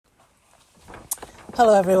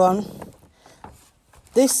Hello everyone.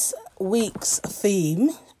 This week's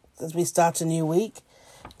theme, as we start a new week,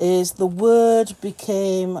 is the Word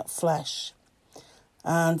became flesh.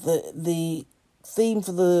 And the theme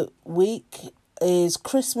for the week is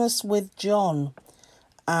Christmas with John.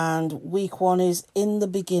 And week 1 is In the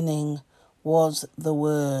beginning was the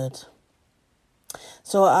Word.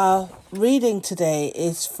 So our reading today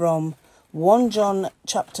is from 1 John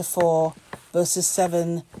chapter 4 verses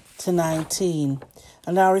 7 to 19.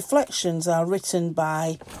 And our reflections are written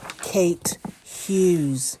by Kate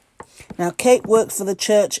Hughes. Now, Kate worked for the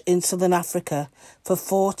church in Southern Africa for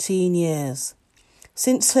 14 years.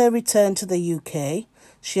 Since her return to the UK,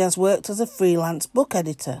 she has worked as a freelance book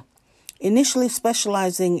editor, initially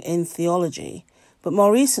specialising in theology, but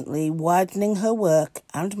more recently widening her work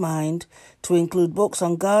and mind to include books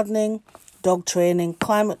on gardening, dog training,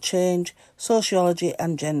 climate change, sociology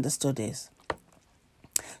and gender studies.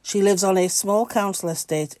 She lives on a small council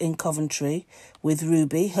estate in Coventry with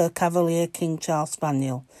Ruby, her Cavalier King Charles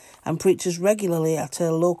Spaniel, and preaches regularly at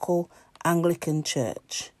her local Anglican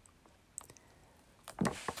church.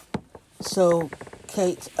 So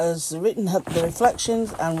Kate has written the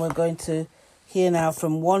reflections, and we're going to hear now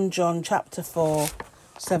from 1 John chapter 4,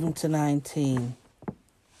 7 to 19.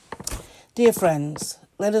 Dear friends,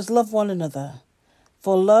 let us love one another,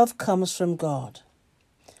 for love comes from God.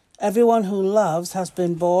 Everyone who loves has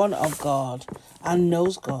been born of God and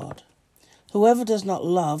knows God. Whoever does not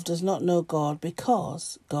love does not know God,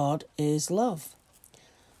 because God is love.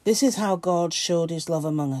 This is how God showed his love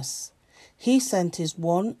among us. He sent his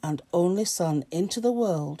one and only Son into the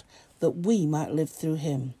world that we might live through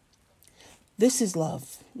him. This is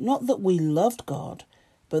love, not that we loved God,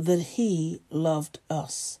 but that he loved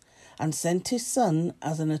us and sent his Son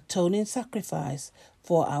as an atoning sacrifice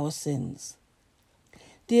for our sins.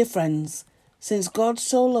 Dear friends, since God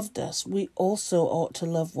so loved us, we also ought to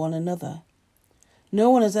love one another. No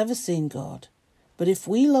one has ever seen God, but if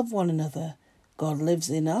we love one another, God lives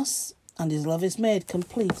in us, and his love is made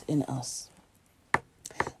complete in us.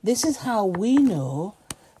 This is how we know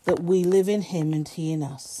that we live in him and he in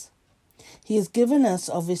us. He has given us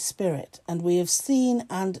of his Spirit, and we have seen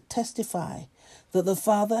and testify that the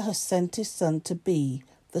Father has sent his Son to be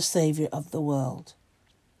the Saviour of the world.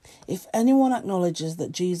 If anyone acknowledges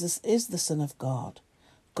that Jesus is the Son of God,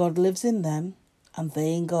 God lives in them and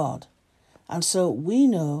they in God. And so we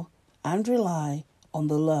know and rely on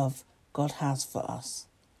the love God has for us.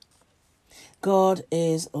 God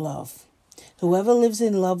is love. Whoever lives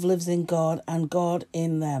in love lives in God and God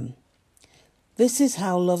in them. This is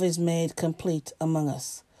how love is made complete among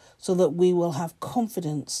us, so that we will have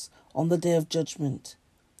confidence on the day of judgment.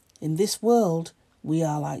 In this world, we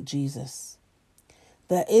are like Jesus.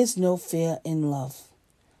 There is no fear in love,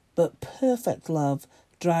 but perfect love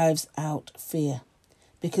drives out fear,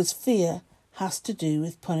 because fear has to do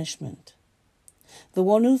with punishment. The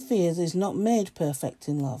one who fears is not made perfect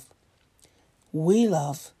in love. We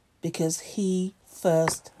love because he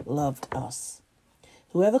first loved us.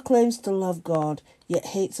 Whoever claims to love God yet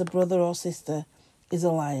hates a brother or sister is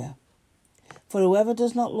a liar. For whoever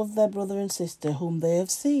does not love their brother and sister whom they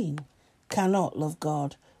have seen cannot love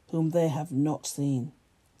God whom they have not seen.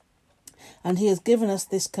 And he has given us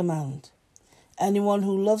this command: anyone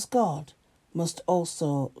who loves God must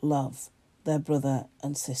also love their brother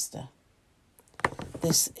and sister.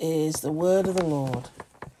 This is the word of the Lord.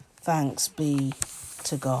 Thanks be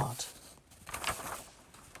to God.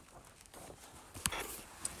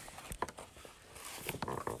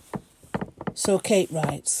 So Kate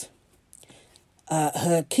writes,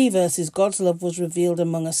 her key verse is, God's love was revealed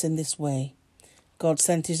among us in this way. God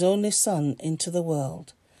sent his only Son into the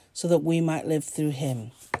world so that we might live through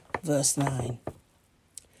him. Verse 9.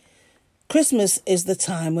 Christmas is the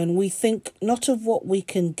time when we think not of what we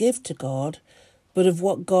can give to God, but of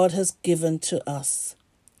what God has given to us.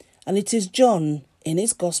 And it is John, in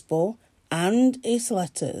his Gospel and his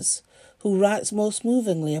letters, who writes most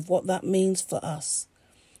movingly of what that means for us,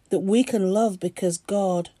 that we can love because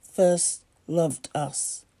God first loved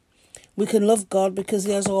us. We can love God because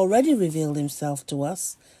he has already revealed himself to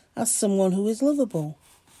us as someone who is lovable.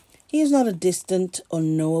 He is not a distant,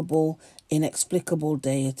 unknowable, inexplicable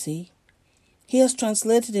deity. He has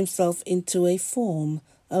translated himself into a form,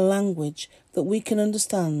 a language that we can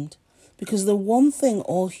understand, because the one thing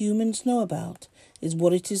all humans know about is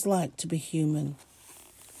what it is like to be human.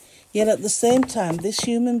 Yet at the same time, this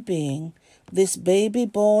human being, this baby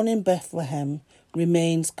born in Bethlehem,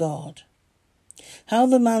 remains God. How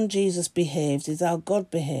the man Jesus behaves is how God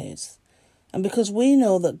behaves. And because we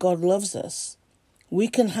know that God loves us, we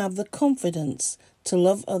can have the confidence to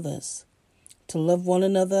love others, to love one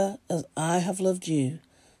another as I have loved you,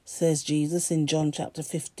 says Jesus in John chapter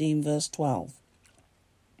 15, verse 12.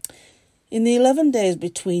 In the 11 days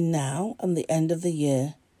between now and the end of the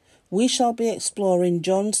year, we shall be exploring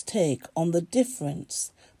John's take on the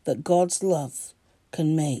difference that God's love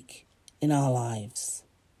can make in our lives.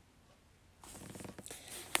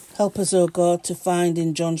 Help us, O God, to find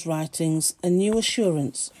in John's writings a new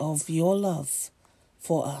assurance of your love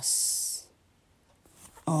for us.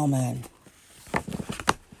 Amen.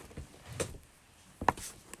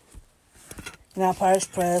 In our parish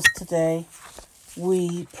prayers today,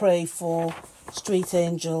 we pray for street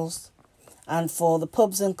angels and for the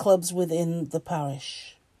pubs and clubs within the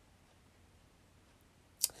parish.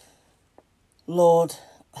 Lord,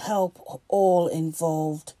 help all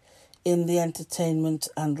involved in the entertainment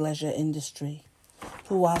and leisure industry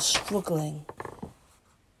who are struggling.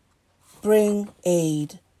 Bring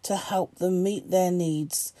aid to help them meet their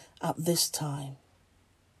needs at this time.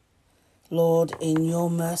 Lord, in your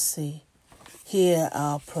mercy, hear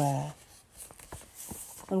our prayer.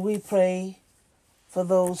 And we pray for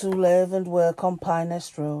those who live and work on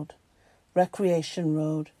Pinehurst Road, Recreation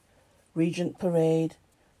Road, Regent Parade,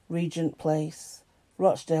 Regent Place,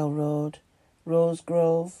 Rochdale Road,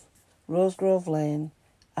 Rosegrove Lane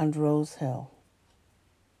and Rose Hill.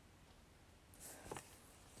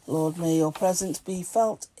 Lord, may your presence be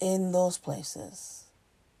felt in those places.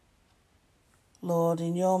 Lord,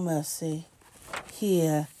 in your mercy,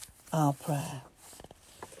 hear our prayer.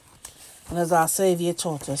 And as our Saviour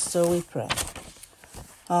taught us, so we pray.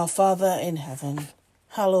 Our Father in heaven,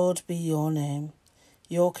 hallowed be your name.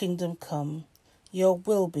 Your kingdom come, your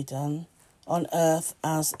will be done, on earth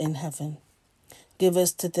as in heaven. Give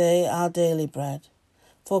us today our daily bread.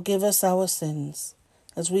 Forgive us our sins,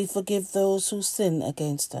 as we forgive those who sin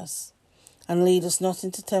against us. And lead us not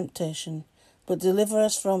into temptation, but deliver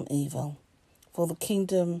us from evil. For the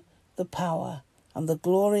kingdom, the power, and the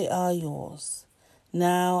glory are yours,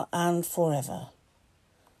 now and forever.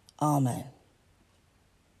 Amen.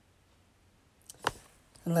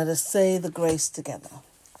 And let us say the grace together.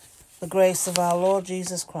 The grace of our Lord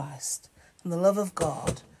Jesus Christ, and the love of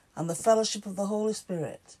God, and the fellowship of the Holy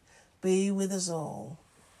Spirit be with us all,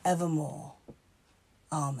 evermore.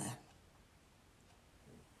 Amen.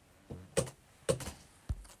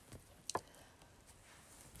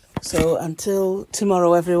 So until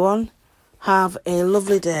tomorrow, everyone, have a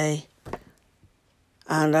lovely day.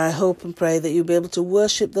 And I hope and pray that you'll be able to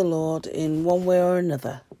worship the Lord in one way or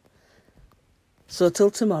another. So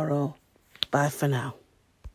till tomorrow, bye for now.